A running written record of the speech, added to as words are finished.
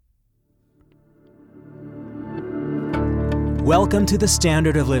Welcome to The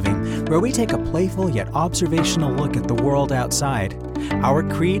Standard of Living, where we take a playful yet observational look at the world outside. Our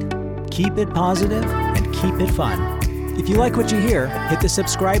creed, keep it positive and keep it fun. If you like what you hear, hit the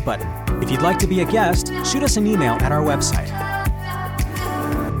subscribe button. If you'd like to be a guest, shoot us an email at our website.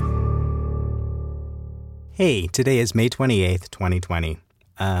 Hey, today is May 28th, 2020.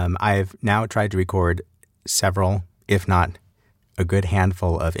 I've now tried to record several, if not a good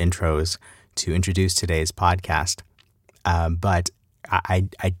handful of intros to introduce today's podcast. But I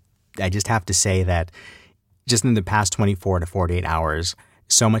just have to say that just in the past 24 to 48 hours,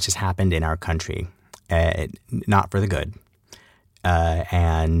 so much has happened in our country, not for the good.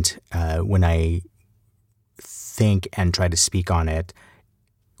 And when I think and try to speak on it,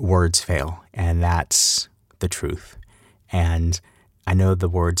 words fail, and that's the truth. And I know the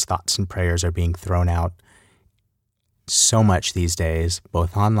words thoughts and prayers are being thrown out so much these days,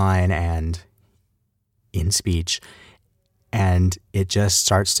 both online and in speech. And it just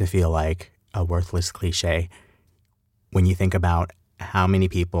starts to feel like a worthless cliche when you think about how many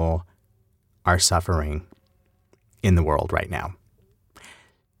people are suffering in the world right now.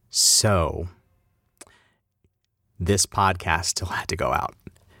 So this podcast still had to go out.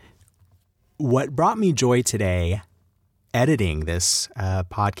 What brought me joy today, editing this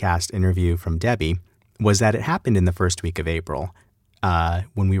podcast interview from Debbie, was that it happened in the first week of April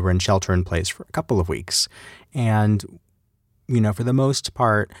when we were in shelter in place for a couple of weeks. And for the most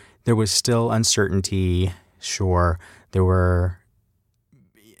part, there was still uncertainty. Sure, there were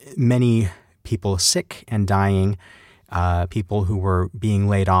many people sick and dying, people who were being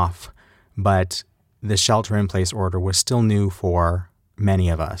laid off, but the shelter-in-place order was still new for many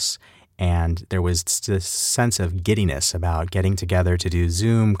of us. And there was this sense of giddiness about getting together to do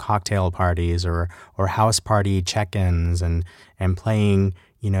Zoom cocktail parties or house party check-ins and playing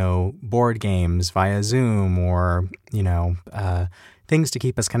board games via Zoom or, things to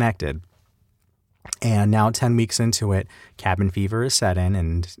keep us connected. And now 10 weeks into it, cabin fever is set in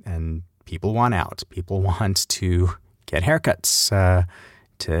and people want out. People want to get haircuts,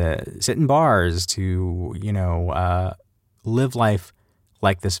 to sit in bars, to, live life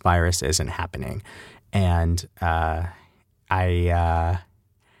like this virus isn't happening. And I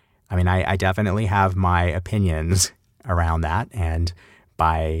definitely have my opinions around that. And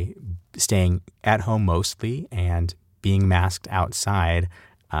by staying at home mostly and being masked outside,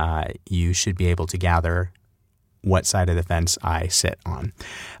 you should be able to gather what side of the fence I sit on.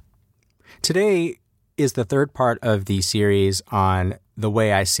 Today is the third part of the series on The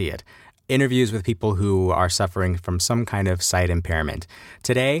Way I See It, interviews with people who are suffering from some kind of sight impairment.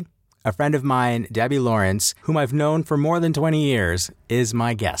 Today, a friend of mine, Debbie Lawrence, whom I've known for more than 20 years, is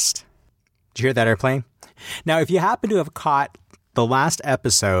my guest. Did you hear that airplane? Now, if you happen to have caught the last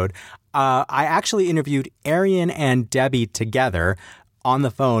episode, I actually interviewed Arian and Debbie together on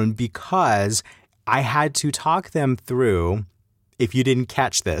the phone because I had to talk them through, if you didn't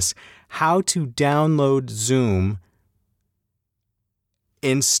catch this, how to download Zoom,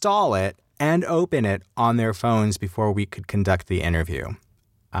 install it, and open it on their phones before we could conduct the interview.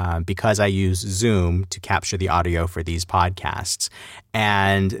 Because I use Zoom to capture the audio for these podcasts.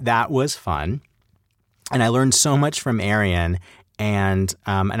 And that was fun. And I learned so much from Arian, and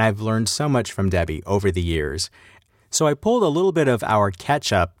I've learned so much from Debbie over the years. So I pulled a little bit of our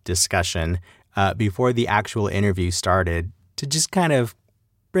catch-up discussion before the actual interview started to just kind of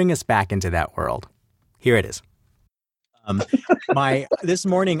bring us back into that world. Here it is. This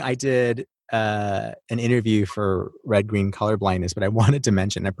morning I did an interview for Red Green Color Blindness, but I wanted to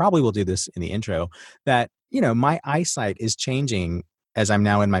mention, I probably will do this in the intro, that my eyesight is changing as I'm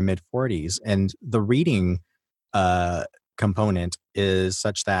now in my mid-40s, and the reading component is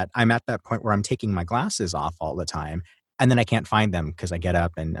such that I'm at that point where I'm taking my glasses off all the time, and then I can't find them because I get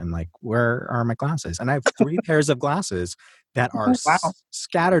up and I'm like, where are my glasses? And I have 3 pairs of glasses that are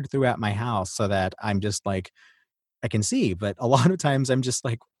scattered throughout my house so that I'm just like, I can see, but a lot of times I'm just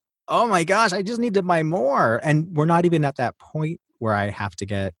like, oh my gosh, I just need to buy more. And we're not even at that point where I have to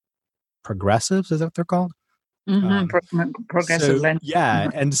get progressives, is that what they're called? Progressive lens. Yeah.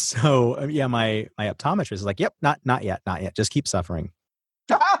 And so, my optometrist is like, yep, not yet. Just keep suffering.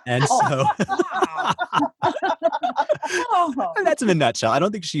 And so and that's in a nutshell. I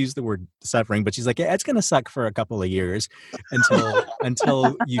don't think she used the word suffering, but she's like, yeah, it's going to suck for a couple of years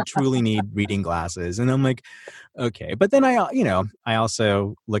until you truly need reading glasses. And I'm like, okay. But then I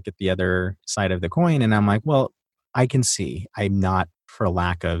also look at the other side of the coin and I'm like, well, I can see. I'm not for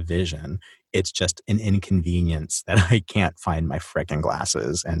lack of vision. It's just an inconvenience that I can't find my frickin'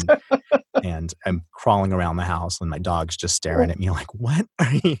 glasses. And I'm crawling around the house and my dog's just staring at me like, what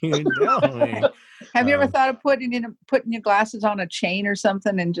are you doing? Have you ever thought of putting your glasses on a chain or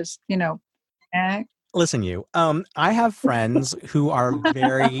something and just, act? Listen, I have friends who are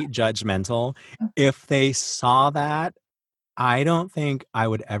very judgmental. If they saw that, I don't think I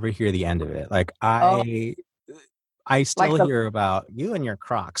would ever hear the end of it. Like I still hear about you and your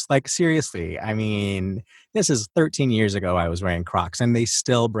Crocs. Like, seriously, I mean, this is 13 years ago I was wearing Crocs and they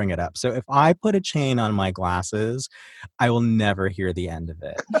still bring it up. So if I put a chain on my glasses, I will never hear the end of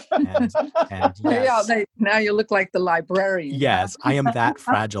it. And yes, now you look like the librarian. Yes, I am that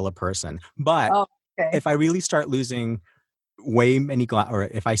fragile a person. But if I really start losing or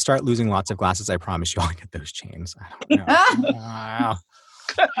if I start losing lots of glasses, I promise you I'll get those chains. I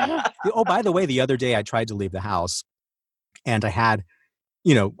don't know. Oh, by the way, the other day I tried to leave the house and I had,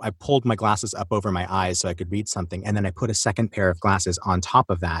 I pulled my glasses up over my eyes so I could read something. And then I put a second pair of glasses on top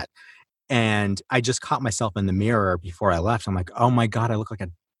of that. And I just caught myself in the mirror before I left. I'm like, oh my God, I look like a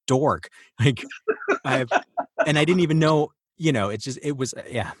dork. Like and I didn't even know,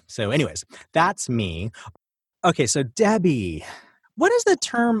 yeah. So anyways, that's me. Okay. So Debbie, what is the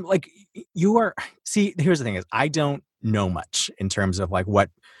term, like here's the thing is I don't know much in terms of like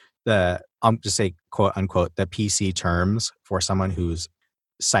what I'll just say quote unquote, the PC terms for someone who's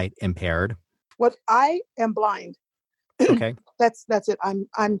sight impaired. What I am blind. Okay. That's it.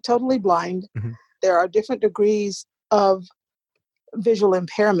 I'm totally blind. Mm-hmm. There are different degrees of visual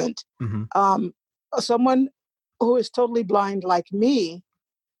impairment. Mm-hmm. Someone who is totally blind like me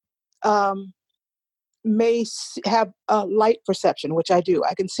may have light perception, which I do.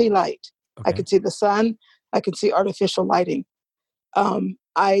 I can see light. Okay. I can see the sun. I can see artificial lighting.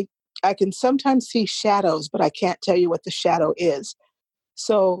 I can sometimes see shadows, but I can't tell you what the shadow is.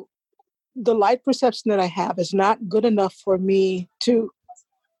 So the light perception that I have is not good enough for me to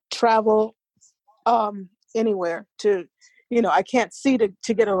travel anywhere. I can't see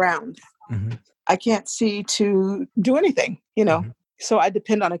to get around. Mm-hmm. I can't see to do anything, Mm-hmm. So I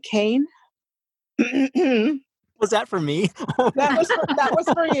depend on a cane. Was that for me? that was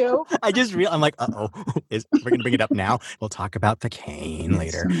for you. I'm like, uh-oh, we're going to bring it up now. We'll talk about the cane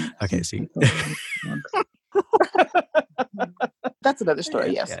later. Okay, see. That's another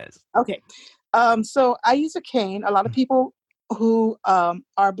story, yes. Okay. So I use a cane. A lot of people who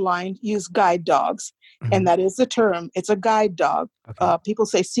are blind use guide dogs. Mm-hmm. And that is the term. It's a guide dog. Okay. People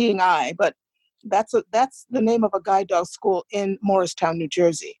say seeing eye, but that's the name of a guide dog school in Morristown, New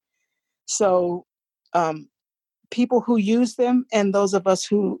Jersey. So people who use them and those of us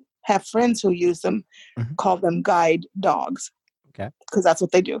who have friends who use them mm-hmm. call them guide dogs. Okay. Because that's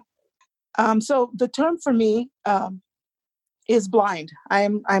what they do. So the term for me is blind.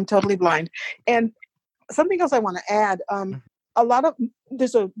 I'm totally blind. And something else I want to add,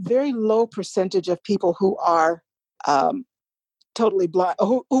 there's a very low percentage of people who are totally blind,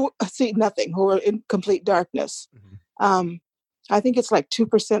 who see nothing, who are in complete darkness. Mm-hmm. I think it's like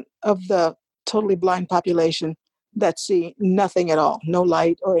 2% of the totally blind population that see nothing at all, no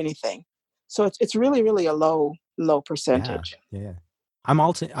light or anything. So it's really, really a low percentage. Yeah. I'm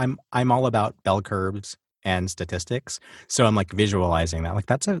all about bell curves and statistics. So I'm like visualizing that. Like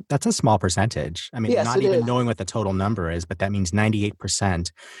that's a small percentage. I mean, yes, not even knowing what the total number is, but that means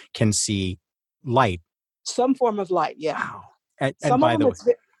 98% can see light. Some form of light, yeah. Wow. Some of them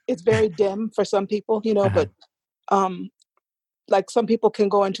it's very dim for some people, uh-huh. But like some people can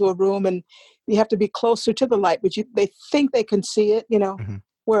go into a room and you have to be closer to the light, but they think they can see it, mm-hmm.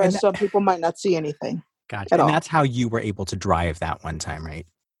 Whereas some people might not see anything. Gotcha. And that's how you were able to drive that one time, right?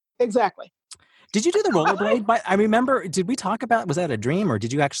 Exactly. Did you do the rollerblade? But I remember, did we talk about, was that a dream or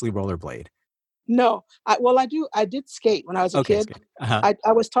did you actually rollerblade? No. I did skate when I was a kid. Uh-huh.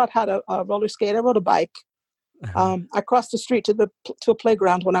 I was taught how to roller skate. I rode a bike. Uh-huh. I crossed the street to a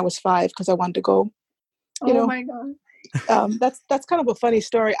playground when I was 5 because I wanted to go. My God. That's kind of a funny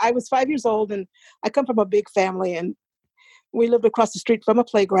story. I was 5 years old and I come from a big family and we lived across the street from a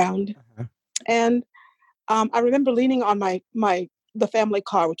playground. Uh-huh. And I remember leaning on the family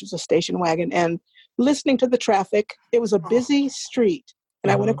car, which was a station wagon, and listening to the traffic. It was a busy street.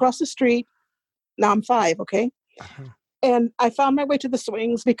 And I went across the street. Now I'm 5, okay? Uh-huh. And I found my way to the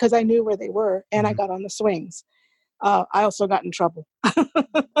swings because I knew where they were, and I got on the swings. I also got in trouble.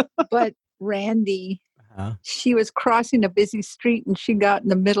 But Randy, she was crossing a busy street, and she got in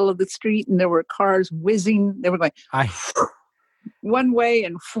the middle of the street, and there were cars whizzing. They were going one way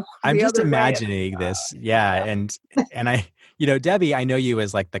and I'm the just other imagining this. Yeah. And I, Debbie, I know you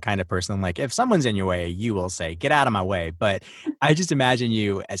as like the kind of person, like if someone's in your way, you will say, get out of my way. But I just imagine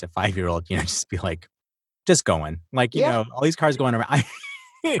you as a 5-year-old, just be like, just going like, all these cars going around.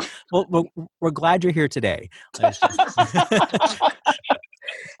 Well, we're glad you're here today.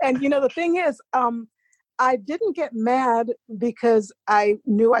 And the thing is, I didn't get mad because I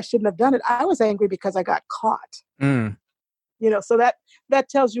knew I shouldn't have done it. I was angry because I got caught. So that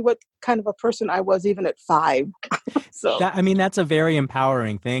tells you what kind of a person I was even at 5. So that's a very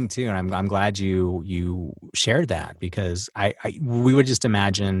empowering thing too, and I'm glad you shared that, because we would just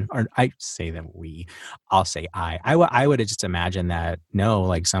imagine, or I say that I'll say I would just imagine that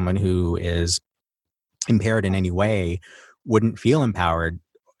like someone who is impaired in any way wouldn't feel empowered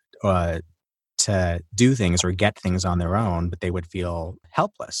to do things or get things on their own, but they would feel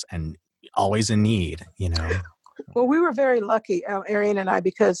helpless and always in need. Well, we were very lucky, Arian and I,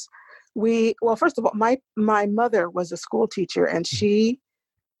 because first of all, my mother was a school teacher, and she,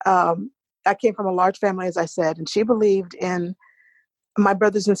 I came from a large family, as I said, and she believed in my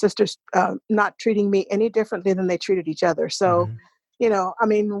brothers and sisters not treating me any differently than they treated each other. So, we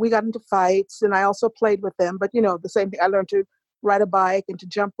got into fights, and I also played with them, but, the same thing. I learned to ride a bike and to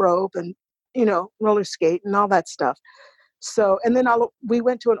jump rope and, roller skate and all that stuff. So, and then we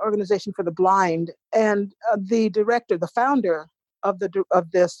went to an organization for the blind, and the director, the founder of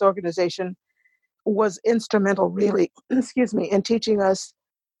this organization, was instrumental, really, in teaching us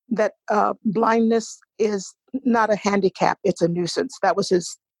that blindness is not a handicap; it's a nuisance. That was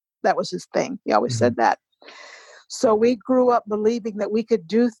his thing. He always said that. So we grew up believing that we could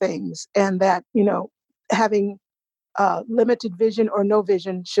do things, and that having limited vision or no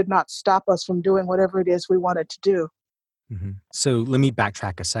vision should not stop us from doing whatever it is we wanted to do. So let me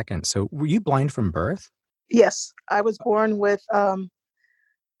backtrack a second. So were you blind from birth? Yes, I was born with, I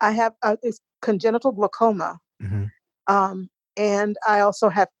have it's congenital glaucoma, and I also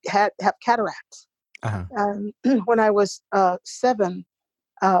have cataracts. When I was 7,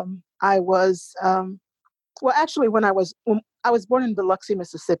 I was, actually when I was born in Biloxi,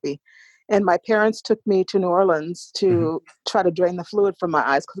 Mississippi, and my parents took me to New Orleans to try to drain the fluid from my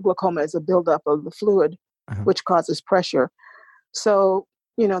eyes, because glaucoma is a buildup of the fluid, which causes pressure. So,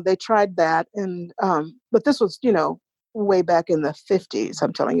 they tried that. And, but this was, way back in the 50s.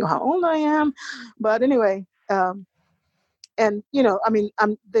 I'm telling you how old I am. But anyway, and,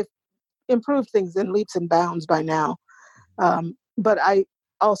 they've improved things in leaps and bounds by now. But I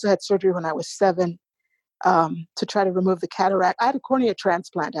also had surgery when I was 7 to try to remove the cataract. I had a cornea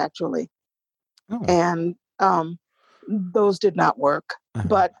transplant, actually. And those did not work.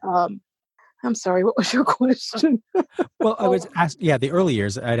 But I'm sorry, what was your question? Well, I was asked, the early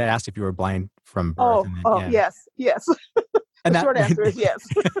years, I'd asked if you were blind from birth. Yes. And the short answer is yes.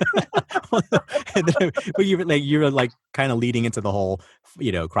 But you were like kind of leading into the whole,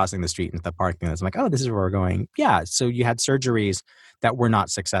 crossing the street into the parking lot. I'm like, oh, this is where we're going. Yeah. So you had surgeries that were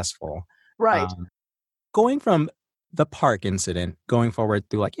not successful. Right. Going from the park incident, going forward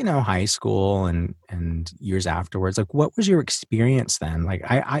through high school and years afterwards, what was your experience then?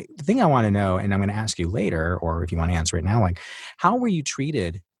 The thing I want to know, and I'm going to ask you later, or if you want to answer it now, how were you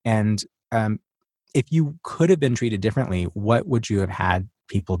treated? And if you could have been treated differently, what would you have had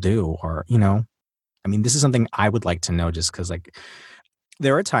people do? Or, this is something I would like to know, just because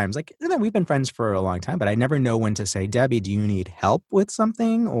there are times we've been friends for a long time, but I never know when to say, Debbie, do you need help with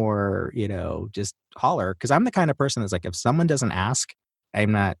something? Or, just holler. Because I'm the kind of person that's if someone doesn't ask,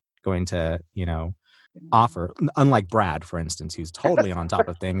 I'm not going to, offer. Unlike Brad, for instance, who's totally on top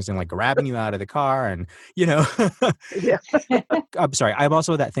of things and grabbing you out of the car and, Yeah. I'm sorry. I'm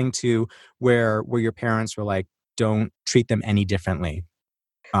also that thing too, where your parents were don't treat them any differently.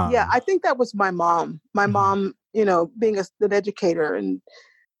 I think that was my mom. My mom, being an educator, and,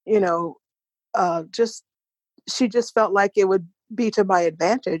 she just felt like it would be to my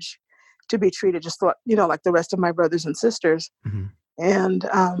advantage to be treated just like the rest of my brothers and sisters. And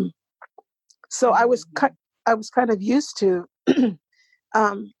so I was kind of used to,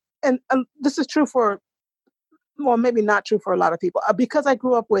 and this is true maybe not true for a lot of people, because I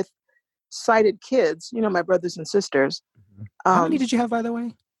grew up with sighted kids, my brothers and sisters. How many did you have, by the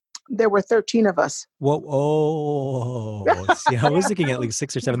way? There were 13 of us. Whoa! Oh, see, I was thinking at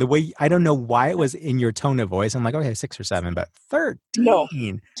 6 or 7. The way, I don't know why it was in your tone of voice. I'm like, okay, 6 or 7, but 13. No,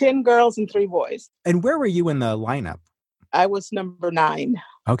 10 girls and 3 boys. And where were you in the lineup? I was number 9.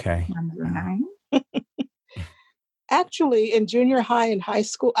 Okay. Number 9. Actually, in junior high and high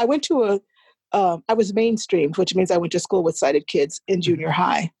school, I went to I was mainstreamed, which means I went to school with sighted kids in junior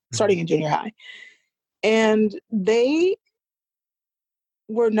high, starting in junior high. And they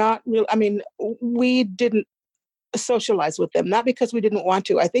were not real. We didn't socialize with them, not because we didn't want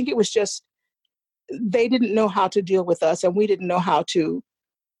to. I think it was just they didn't know how to deal with us, and we didn't know how to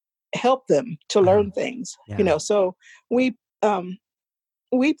help them to learn things. So we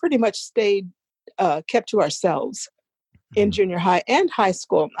pretty much kept to ourselves. in junior high and high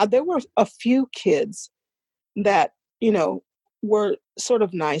school. There were a few kids that, were sort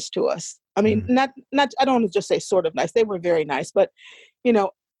of nice to us. I mean, not, I don't want to just say sort of nice. They were very nice, but,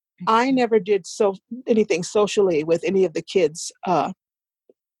 I never did anything socially with any of the kids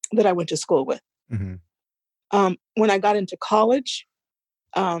that I went to school with. Mm-hmm. When I got into college,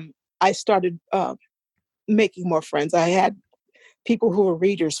 I started making more friends. I had people who were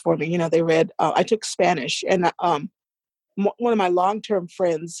readers for me. They read. I took Spanish, and one of my long-term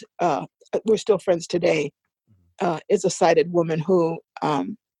friends, we're still friends today, is a sighted woman who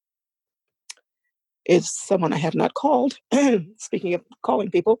is someone I have not called. Speaking of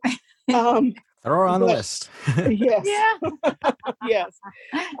calling people. Throw her on the list. Yes. Yeah. Yes.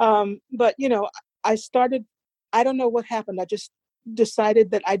 But, I started, I don't know what happened. I just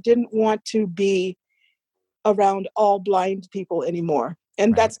decided that I didn't want to be around all blind people anymore.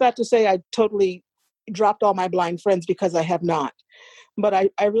 And that's not to say I totally dropped all my blind friends, because I have not. But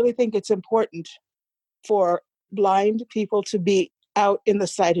I really think it's important for blind people to be out in the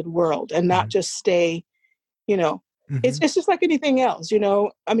sighted world and not just stay, it's just like anything else,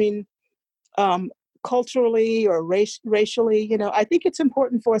 I mean, culturally or racially, I think it's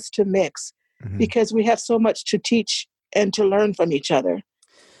important for us to mix because we have so much to teach and to learn from each other.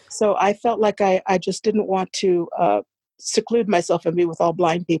 So I felt like I just didn't want to seclude myself and be with all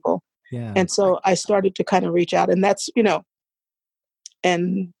blind people. Yeah. And so I started to kind of reach out, and that's,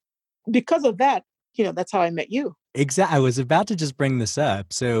 and because of that, that's how I met you. Exactly. I was about to just bring this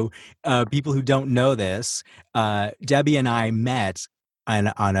up. So people who don't know this, Debbie and I met on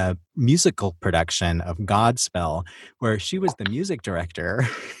a musical production of Godspell, where she was the music director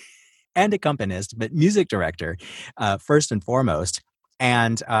and accompanist, but music director first and foremost,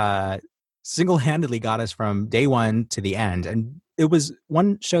 and single-handedly got us from day one to the end. And it was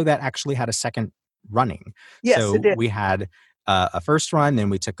one show that actually had a second running. Yes, so it did. We had a first run, then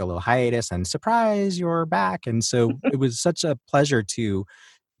we took a little hiatus, and surprise, you're back. And so it was such a pleasure to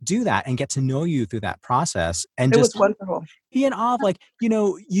do that and get to know you through that process. And it just was wonderful. Be in awe of,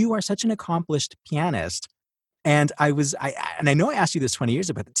 you are such an accomplished pianist. And I know I asked you this 20 years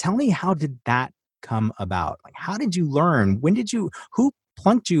ago, but tell me, how did that come about? Like, how did you learn? Who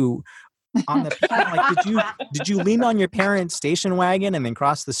plunked you on the piano? Like, did you lean on your parents' station wagon and then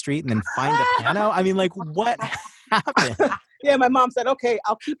cross the street and then find a piano? I mean, like, what happened? Yeah, my mom said, okay,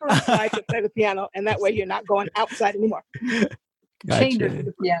 I'll keep her inside to play the piano, and that way you're not going outside anymore. Gotcha. Chained her to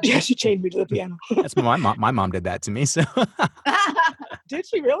the piano. Yeah, she chained me to the piano. That's my mom. My mom did that to me. So Did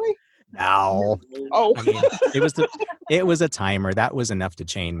she really? No. Oh, I mean, it was a timer. That was enough to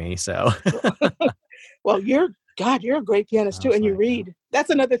chain me. So well, you're a great pianist too, and you read.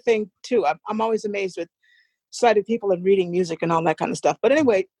 That's another thing too. I'm always amazed with sighted people and reading music and all that kind of stuff. But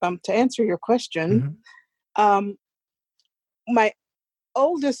anyway, to answer your question, my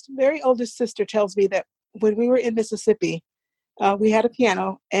very oldest sister tells me that when we were in Mississippi, we had a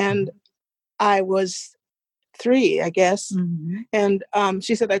piano, and I was 3, I guess. And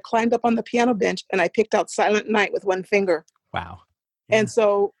she said I climbed up on the piano bench and I picked out Silent Night with one finger. Wow. Yeah. And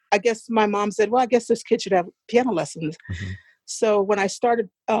so I guess my mom said, well, I guess this kid should have piano lessons. So when I started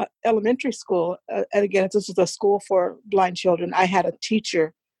elementary school, and again, this was a school for blind children, I had a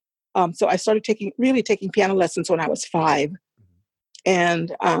teacher. So I started taking piano lessons when I was 5.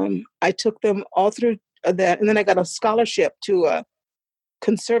 And I took them all through that. And then I got a scholarship to a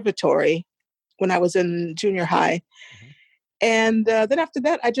conservatory when I was in junior high. And then after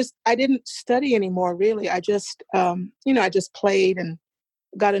that, I didn't study anymore, really. I just, I just played and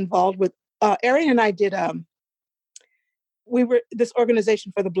got involved with, Arian and I did, this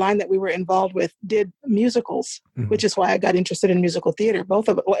organization for the blind that we were involved with did musicals, which is why I got interested in musical theater. Both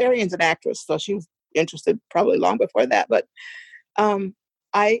of it. Well, Arian's an actress, so she was interested probably long before that. But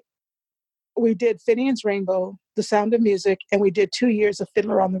we did Finian's Rainbow, The Sound of Music, and we did 2 years of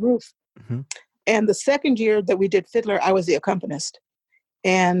Fiddler on the Roof. And the second year that we did Fiddler, I was the accompanist.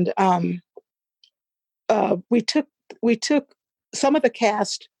 And we took some of the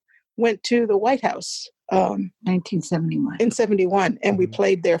cast went to the White House 1971 in 71, and we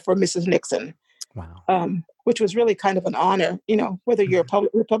played there for Mrs. Nixon. Wow. Which was really kind of an honor, whether you're a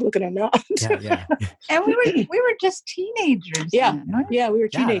Republican or not. Yeah. And we were just teenagers. Yeah. Then, right? Yeah, we were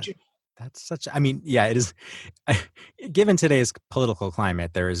teenagers. That's it is. Given today's political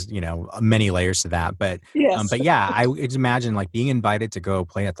climate, there is, many layers to that. But, yes. But yeah, I would imagine like being invited to go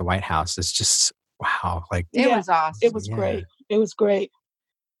play at the White House is just, wow. Like it was awesome. It was great. It was great.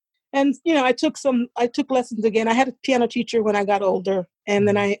 And, I took lessons again. I had a piano teacher when I got older. And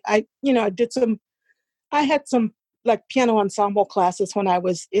then I had some like piano ensemble classes when I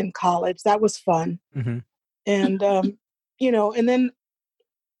was in college. That was fun. And, and then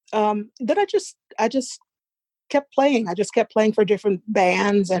I just kept playing. I just kept playing for different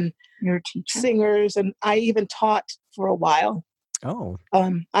bands and singers, and I even taught for a while. Oh.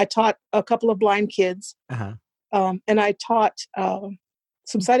 I taught a couple of blind kids, and I taught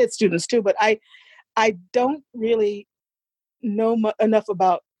some sighted students too. But I don't really know enough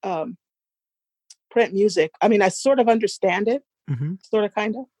about print music. I mean, I sort of understand it, sort of,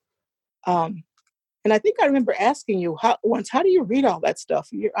 kind of. And I think I remember asking you how do you read all that stuff?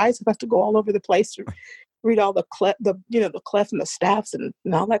 Your eyes have to go all over the place to read all the clef and the staffs and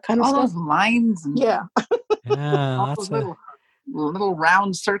all that kind of all stuff. All those lines. And yeah, all those little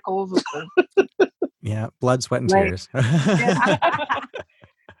round circles. Yeah, blood, sweat, and tears.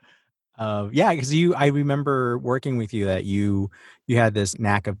 Yeah, because I remember working with you that you had this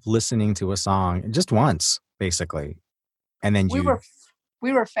knack of listening to a song just once, basically, and then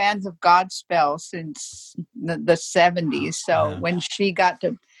we were fans of Godspell since the 70s. So when she got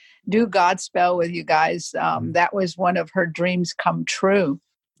to do Godspell with you guys, that was one of her dreams come true.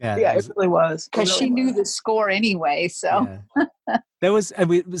 Yeah, it really was. Because she knew the score anyway. So that was,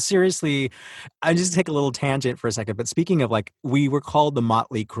 seriously, I just take a little tangent for a second. But speaking of, like, we were called the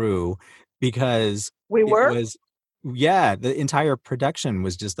Motley Crew because the entire production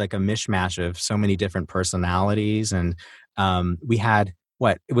was just like a mishmash of so many different personalities. And we had,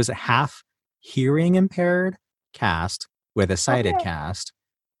 it was a half hearing impaired cast with a sighted cast,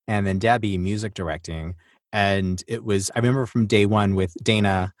 and then Debbie music directing. And it was, I remember from day one with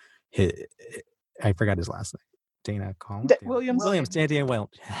Dana, I forgot his last name. Dana Collins?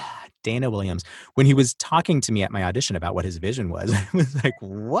 Dana Williams. When he was talking to me at my audition about what his vision was, I was like,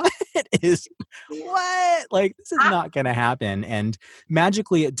 what? Like, this is not going to happen. And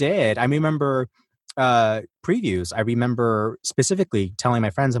magically it did. I remember previews. I remember specifically telling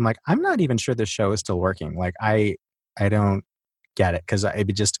my friends, I'm like, I'm not even sure this show is still working. Like, I don't get it, because it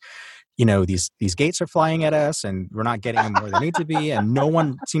would just, these gates are flying at us and we're not getting them where they need to be, and no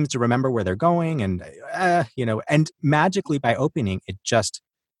one seems to remember where they're going, and and magically by opening it just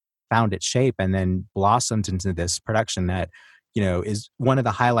found its shape and then blossomed into this production that is one of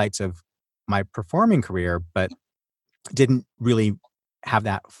the highlights of my performing career, but didn't really have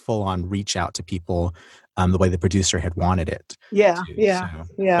that full-on reach out to people the way the producer had wanted it. We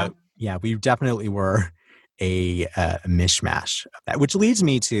definitely were a mishmash of that, which leads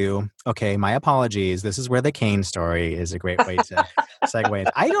me to, my apologies. This is where the cane story is a great way to segue.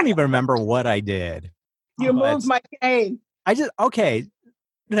 I don't even remember what I did. You moved my cane. I've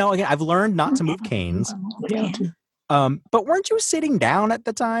learned not to move canes. But weren't you sitting down at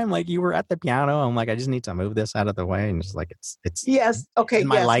the time? Like, you were at the piano. I'm like, I just need to move this out of the way. And just like, it's yes. Okay. In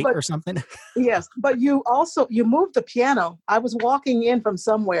my light or something. Yes. But you moved the piano. I was walking in from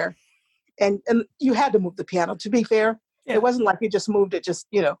somewhere. And you had to move the piano, to be fair. Yeah. It wasn't like you just moved it,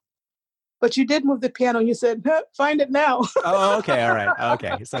 but you did move the piano, and you said, find it now. Oh, okay. All right.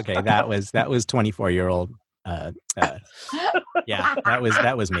 Okay. It's okay. That was 24-year-old. That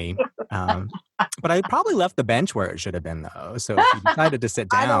was me. But I probably left the bench where it should have been, though. So if you decided to sit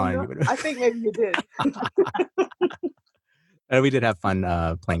down. I think maybe you did. We did have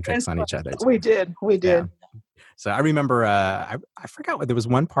fun playing tricks on each other. We did. Yeah. So I remember, I forgot what, there was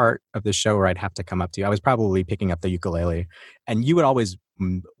one part of the show where I'd have to come up to you. I was probably picking up the ukulele, and you would always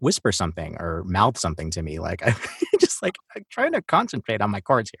whisper something or mouth something to me. Like, I just like, I'm trying to concentrate on my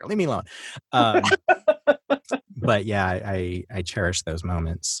chords here. Leave me alone. But yeah, I cherish those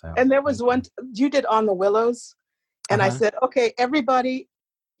moments. So. And there was one, you did On the Willows. And I said, okay, everybody,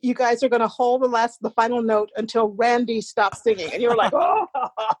 you guys are going to hold the final note until Randy stops singing. And you were like, oh.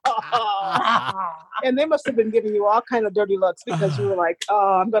 And they must have been giving you all kind of dirty looks, because you were like,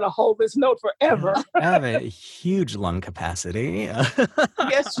 oh, I'm going to hold this note forever. I have a huge lung capacity.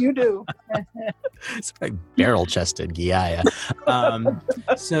 Yes, you do. It's like barrel-chested. Yeah.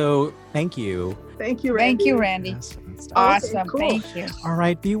 So thank you. Thank you, Randy. Thank you, Randy. Awesome. Okay, cool. Thank you. All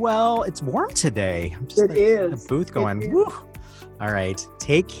right. Be well. It's warm today. I'm just it is. In the booth going, woo. All right.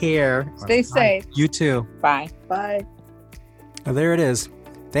 Take care. Stay safe. You too. Bye. Bye. Well, there it is.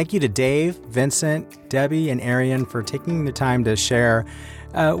 Thank you to Dave, Vincent, Debbie, and Arian for taking the time to share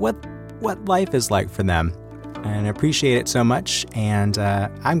what life is like for them. And I appreciate it so much. And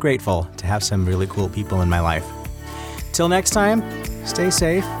I'm grateful to have some really cool people in my life. Till next time, stay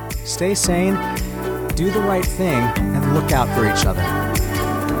safe, stay sane, do the right thing, and look out for each other.